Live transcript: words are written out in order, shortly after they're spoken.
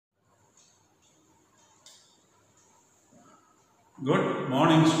Good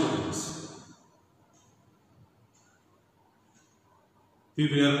morning, students. We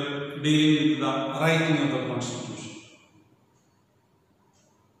were dealing with the writing of the Constitution.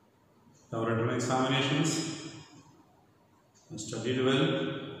 Our written examinations, I studied well.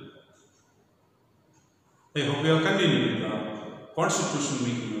 I hope we are continuing with the Constitution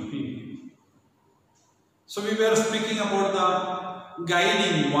making opinion. So we were speaking about the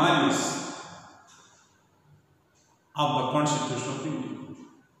guiding values of the Constitution of India.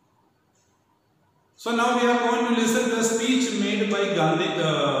 So now we are going to listen to the speech made by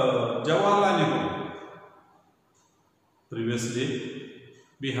Jawaharlal Nehru. Previously,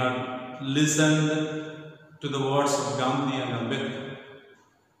 we had listened to the words of Gandhi and Ambedkar.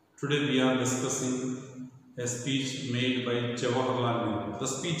 Today we are discussing a speech made by Jawaharlal Nehru. The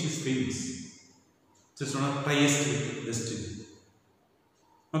speech is famous. It is not ties with destiny.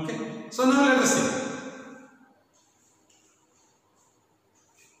 Okay, so now let us see.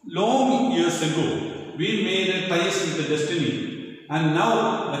 Long years ago, we made a ties with the destiny, and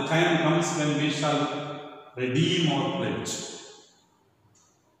now the time comes when we shall redeem our pledge.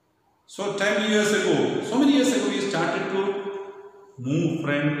 So 10 years ago, so many years ago, we started to move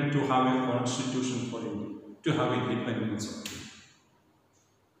friend to have a constitution for India, to have independence of India.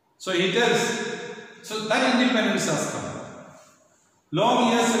 So he tells, so that independence has come.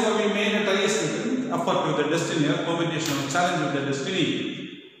 Long years ago, we made a ties with effort with the destiny, a combination of challenge with the destiny.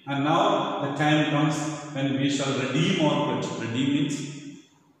 And now the time comes when we shall redeem our pledge. Redeem means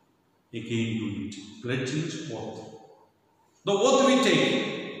again do it. Pledge means oath. The oath we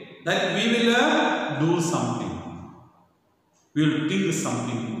take that we will do something. We will think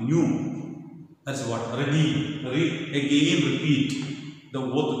something new. That's what redeem. Again repeat the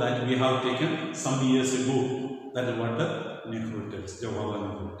oath that we have taken some years ago. That is what Nehru tells. Jawaharlal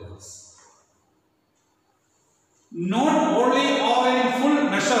Nehru tells. Not only or in full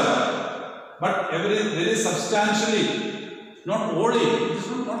measure, but very substantially. Not only, it is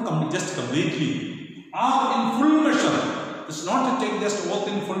not just completely, or in full measure. It's not to take just oath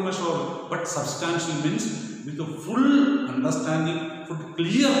in full measure, but substantial means with a full understanding, with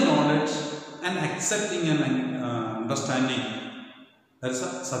clear knowledge and accepting and understanding. That is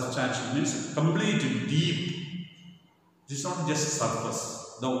a substantial means complete, deep. It is not just surface.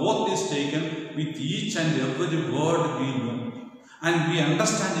 The oath is taken with each and every word we know, and we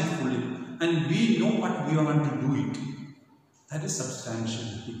understand it fully, and we know what we want to do it. That is substantial,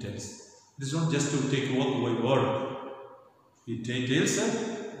 he tells. It is not just to take oath by word. He tells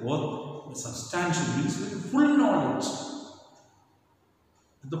oath substantial means with full knowledge,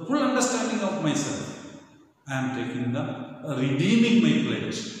 with the full understanding of myself. I am taking the redeeming my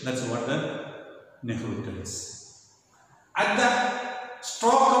pledge. That's what the Nehru tells. At the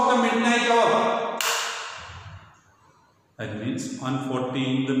stroke of the midnight hour, that means on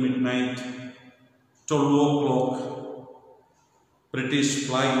 14th midnight, 12 o'clock, British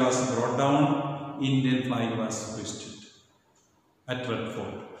flag was brought down, Indian flag was hoisted at Red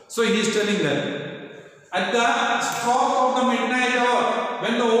Fort. So he is telling that at the stroke of the midnight hour,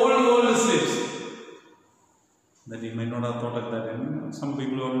 when the whole world sleeps, that he might not have thought of that. Some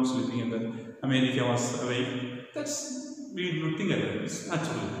people are not sleeping and then America was awake. That's we don't think of it. It's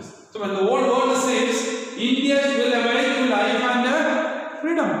naturally. So when the whole world sleeps, India will awake to life and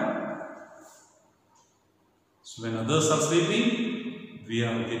freedom. So when others are sleeping, we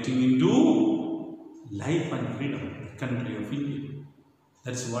are getting into life and freedom, the country of India.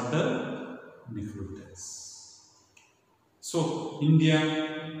 That's what the Nehru does. So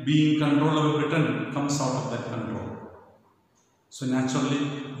India being control of Britain comes out of that control. So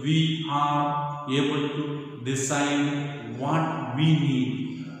naturally we are able to decide what we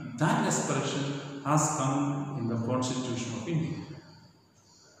need. That expression has come in the Constitution of India.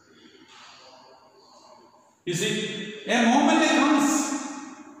 You see, a moment comes,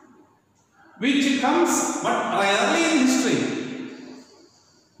 which comes but rarely in history.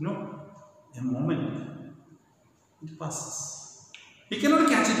 No, a moment, it passes. We cannot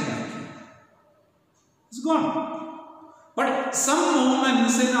catch it back. It's gone. But some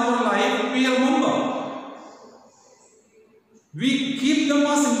moments in our life we remember. We keep them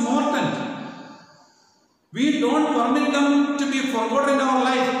as important. We don't permit them to be forgotten in our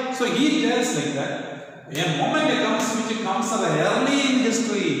life. So he tells like that. A moment comes which comes early in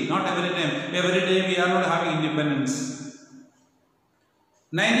history, not every time. Every day we are not having independence.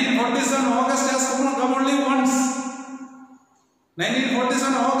 1947 August has come only once.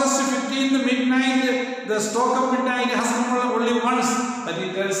 1947 August 15th midnight, the stroke of midnight has come only once. That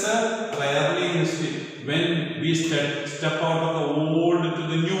he tells rarely in history. When we step out of the old to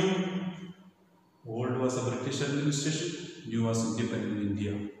the new. Old was a British administration, new as independent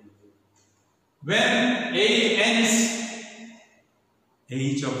India. When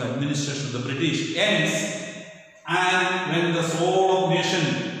age of the administration of the British ends, and when the soul of nation,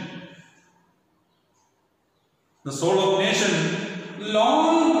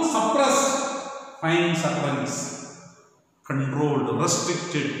 long suppressed, finds utterance, controlled,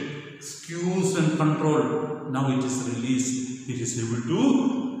 restricted, excused and controlled. Now it is released. It is able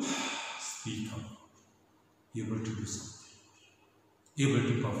to speak up, able to do something, able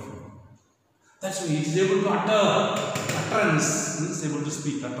to perform. That's why it is able to utter. Utterance means able to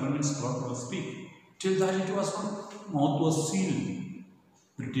speak. Utter means proper speak. Till that it was not. Mouth was sealed.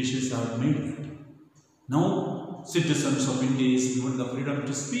 Britishers have made it. Now citizens of India is given the freedom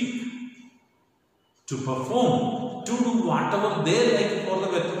to speak, to perform, to do whatever they like for the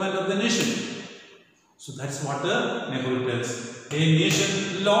betterment of the nation. So that's what Nehru tells. A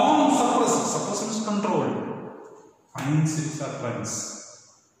nation long suppressed means controlled, finds its utterance.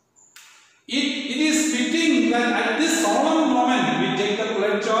 It is fitting that at this solemn moment we take the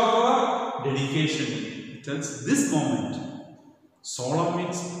pledge of dedication. It tells this moment. Solemn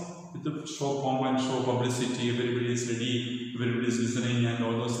means with the show pomp and show publicity, everybody is ready, everybody is listening and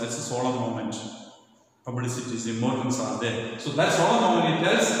all those. That's a solemn moment. Publicity's importance are there. So that solemn moment it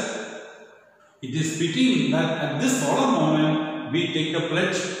tells, it is fitting that at this solemn moment we take the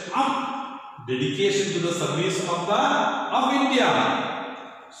pledge of dedication to the service of India.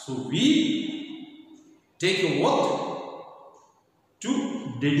 So we take a oath to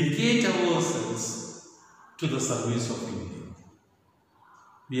dedicate ourselves to the service of India.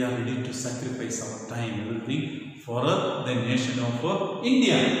 We are ready to sacrifice our time, everything for the nation of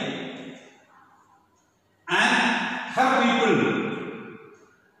India and her people.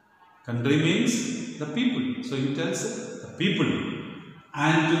 Country means the people. So he tells the people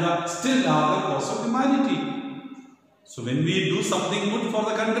and to the still are the cause of humanity. So when we do something good for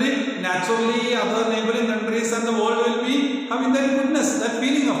the country, naturally other neighboring countries and the world will be having that goodness, that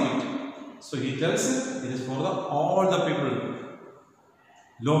feeling of it. So he tells it is for all the people.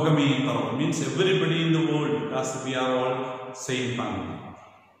 Logami Taro means everybody in the world, as we are all same family.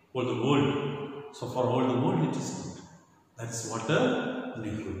 For the world. So for all the world it is good. That is what the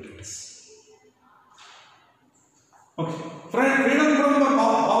Nehru tells. Okay. Freedom from the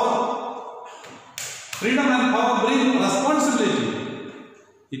power. Freedom and power bring responsibility.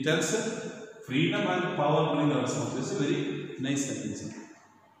 He tells freedom and power bring responsibility. It's a very nice sentence.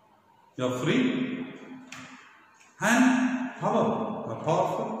 You are free and power. You are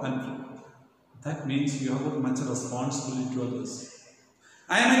powerful and free. That means you have got much responsibility to others.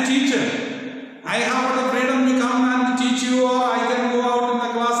 I am a teacher. I have got the freedom to come and teach you, or I can go out in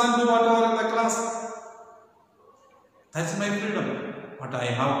the class and do whatever in the class. That's my freedom. But I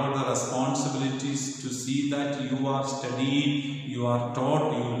have got the responsibilities to see that you are studied, you are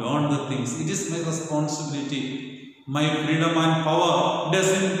taught, you learn the things. It is my responsibility. My freedom and power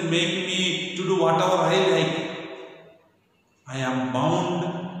doesn't make me to do whatever I like. I am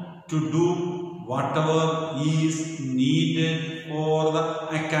bound to do whatever is needed for the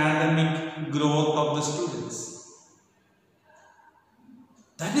academic growth of the students.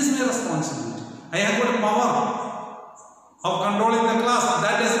 That is my responsibility. I have got power of controlling the class.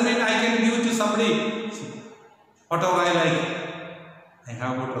 That doesn't mean I can give to somebody whatever I like. I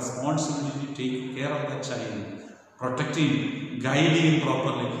have got responsibility to take care of the child, protecting, guiding him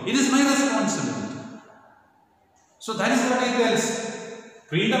properly. It is my responsibility. So that is what he tells.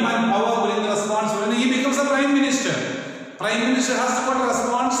 Freedom and power bring responsibility. When he becomes a prime minister, prime minister has got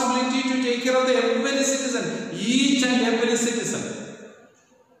responsibility to take care of every citizen, each and every citizen.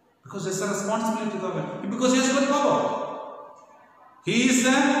 Because it's a responsibility to the government. Because he has got power. He is the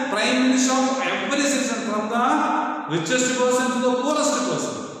prime minister of every citizen, from the richest person to the poorest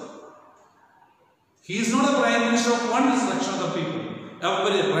person. He is not a prime minister of one section of the people.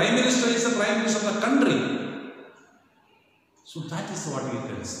 Every prime minister is a prime minister of the country. So that is what he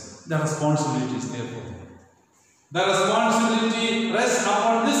tells. The responsibility is there for him. The responsibility rests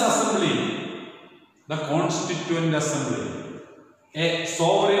upon this assembly, the Constituent Assembly, a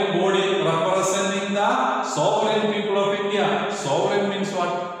sovereign body representing the sovereign people of India. Sovereign means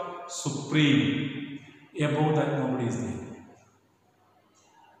what? Supreme. Above that nobody is there.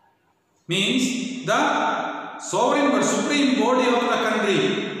 Means the sovereign but supreme body of the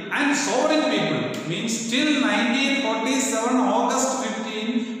country. And sovereign people means till 1947 August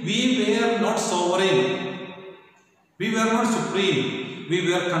 15 we were not sovereign. We were not supreme.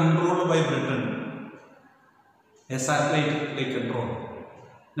 We were controlled by Britain. A satellite like control.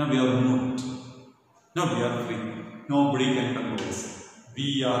 Now we are remote. Now we are free. Nobody can control us.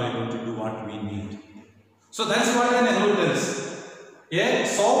 We are able to do what we need. So that's what the Nehru tells. A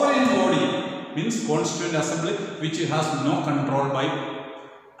sovereign body means constituent assembly which has no control by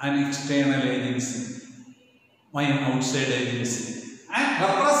an external agency, by an outside agency, and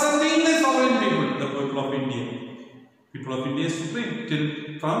representing the sovereign people, the people of India. People of India is supreme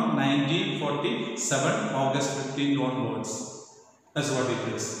till from 1947 August 15 onwards. That's what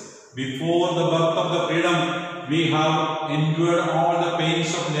it is. Before the birth of the freedom, we have endured all the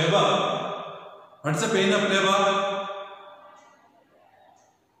pains of labor. What's the pain of labor?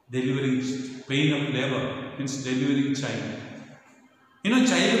 Delivering. Pain of labor means delivering child. You know,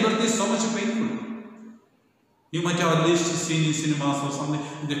 childbirth is so much painful. You might have at least seen in cinemas or something.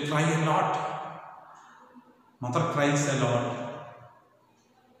 They cry a lot. Mother cries a lot.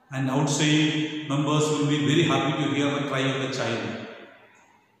 And outside members will be very happy to hear the cry of the child.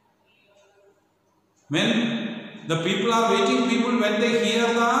 When the people are waiting, when they hear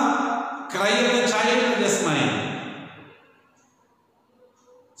the cry of the child, they smile.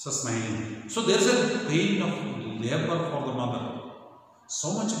 So smiling. So there is a pain of labor for the mother.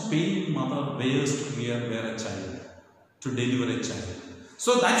 So much pain mother bears to bear a child, to deliver a child.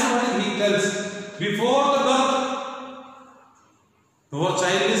 So that's why he tells, before the birth, before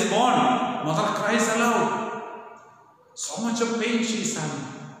child is born, mother cries aloud. So much of pain she is having.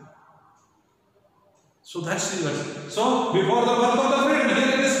 So that's the verse. So before the birth of the freedom,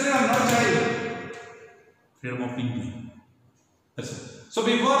 here it is freedom, not child. Freedom of India. That's it. So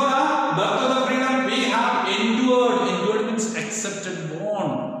before the birth of the freedom, we have endured. Endured means accepted,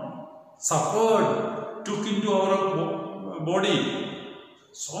 born, suffered, took into our body.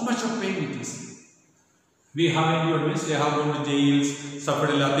 So much of pain it is. We have endured means they have gone to jails, suffered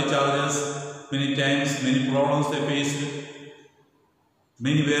lathi charges many times, many problems they faced.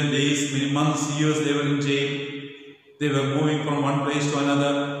 Many were days, many months, years they were in jail. They were moving from one place to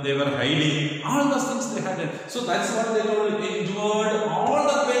another. They were hiding. All those things they had done. So that's what they told. Endured all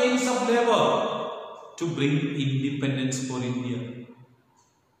the pains of labor to bring independence for India.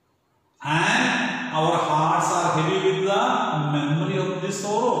 And our hearts are heavy with the memory of this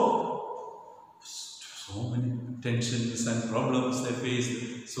sorrow. So many tensions and problems they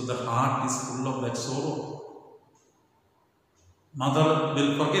faced. So the heart is full of that sorrow. Mother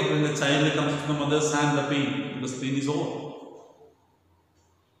will forget when the child comes to the mother's hand the pain, because pain is over.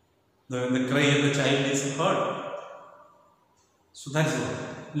 When the cry of the child is heard. So that's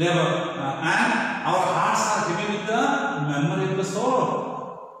what. Labor. And our hearts are heavy with the memory of the sorrow.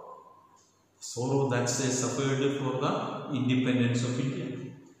 Sorrow that they suffered for the independence of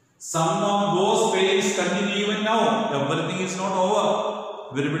India. Some of those pains continue even now. Everything is not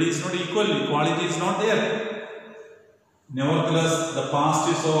over. Everybody is not equal. Equality is not there. Nevertheless, the past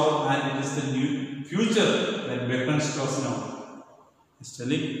is over and it is the new future that beckons to us now. It's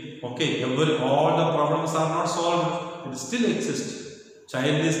telling, okay, all the problems are not solved, it still exists.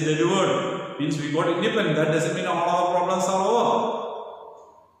 Child is delivered, means we got independent. That doesn't mean all our problems are over.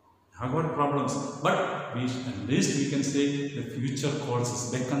 I have got problems, but at least we can say the future calls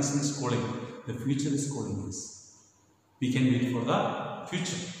us, beckons and is calling. The future is calling us. We can wait for the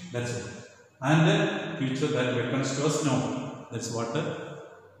future. That's it. And the future that beckons to us now. That's what the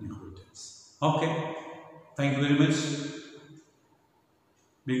Nehru tells. Okay. Thank you very much.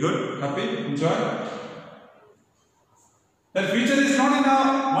 Be good, happy, enjoy. The future is not in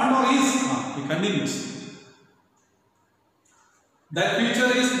a one or is. He continues. That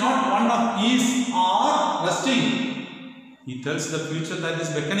future is not one of ease or resting. He tells the future that is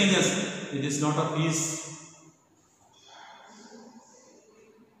beckoning us. It is not of ease.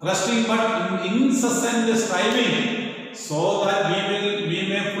 Resting, but in incessant striving, so that we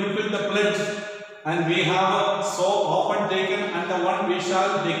may fulfill the pledge, and we have so often taken, and the one we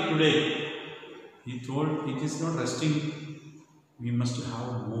shall take today. He told, it is not resting. We must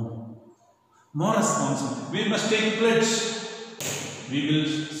have more responsibility. We must take pledge. We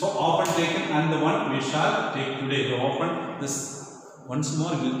will so often take, and the one we shall take today. So often, this once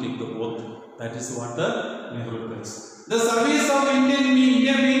more we will take the oath. That is what the Nehru tells. The service of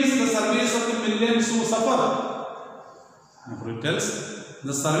India means the service of the millions who suffer. Nehru tells,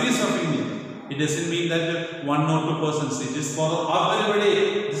 the service of India. It doesn't mean that one or two persons. It is for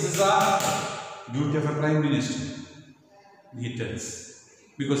everybody. This is a duty of a Prime Minister. He tells.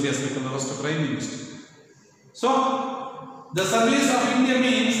 Because he has become the first Prime Minister. So, the service of India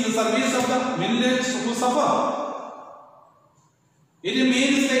means the service of the millions who suffer. It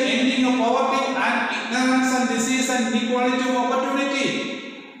means the ending of poverty and ignorance and disease and inequality of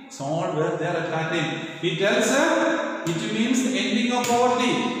opportunity. It's all where they are at that time. He tells her, it means the ending of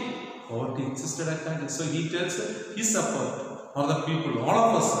poverty. Poverty existed at that time. So he tells her, his support, or the people,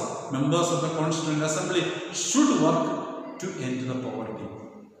 all of us, members of the Constituent Assembly should work to end the poverty.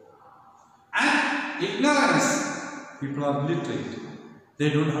 And ignorance, people are illiterate. They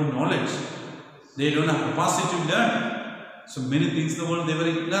don't have knowledge. They don't have capacity to learn. So many things in the world they were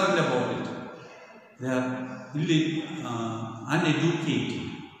ignorant about it. They are uneducated.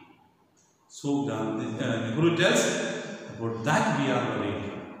 So Nehru tells about that we are worried.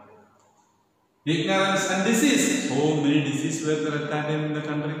 Ignorance and disease. So many diseases were there at that time in the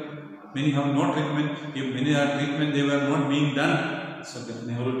country. Many have no treatment. If many are treatment, they were not being done. So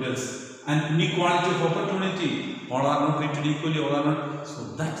Nehru tells. And inequality of opportunity. All are not treated equally, all are not. So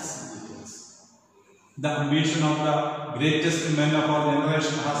that's details. The ambition of the greatest men of our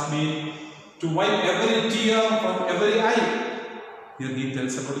generation has been to wipe every tear from every eye. Here he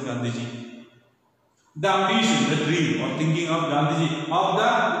tells about Gandhiji. The ambition, the dream, or thinking of Gandhiji, of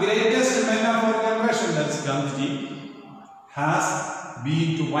the greatest man of our generation, that's Gandhiji, has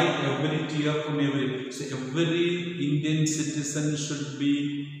been to wipe every tear from every. So every Indian citizen should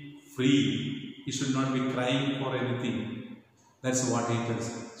be free. He should not be crying for anything. That's what he tells.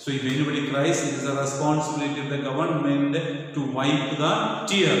 So if anybody cries, it is a responsibility of the government to wipe the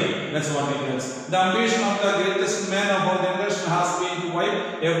tear. That's what he tells. The ambition of the greatest man of our generation has been to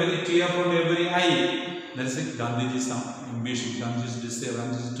wipe every tear from every eye. That's it. Gandhiji's ambition, Gandhiji's desire,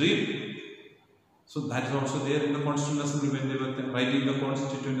 Gandhiji's dream. So that is also there in the Constituent Assembly when they were writing the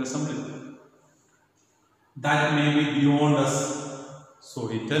Constituent Assembly. That may be beyond us. So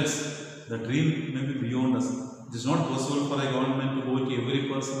he tells, the dream may be beyond us. It is not possible for a government to go to every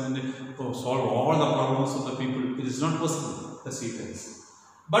person and solve all the problems of the people. It is not possible, the he tells.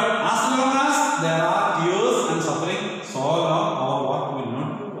 But as long as there are tears and suffering, so long our work will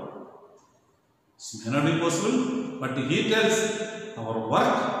not do. It may not be possible, but he tells our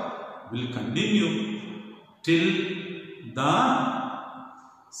work will continue till the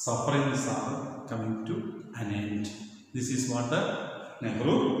sufferings are coming to an end. This is what the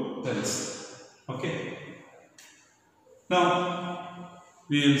Nehru tells. Okay. Now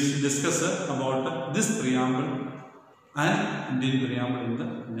we will discuss about this preamble and Indian preamble in the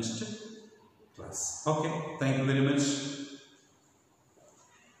next class. Okay. Thank you very much.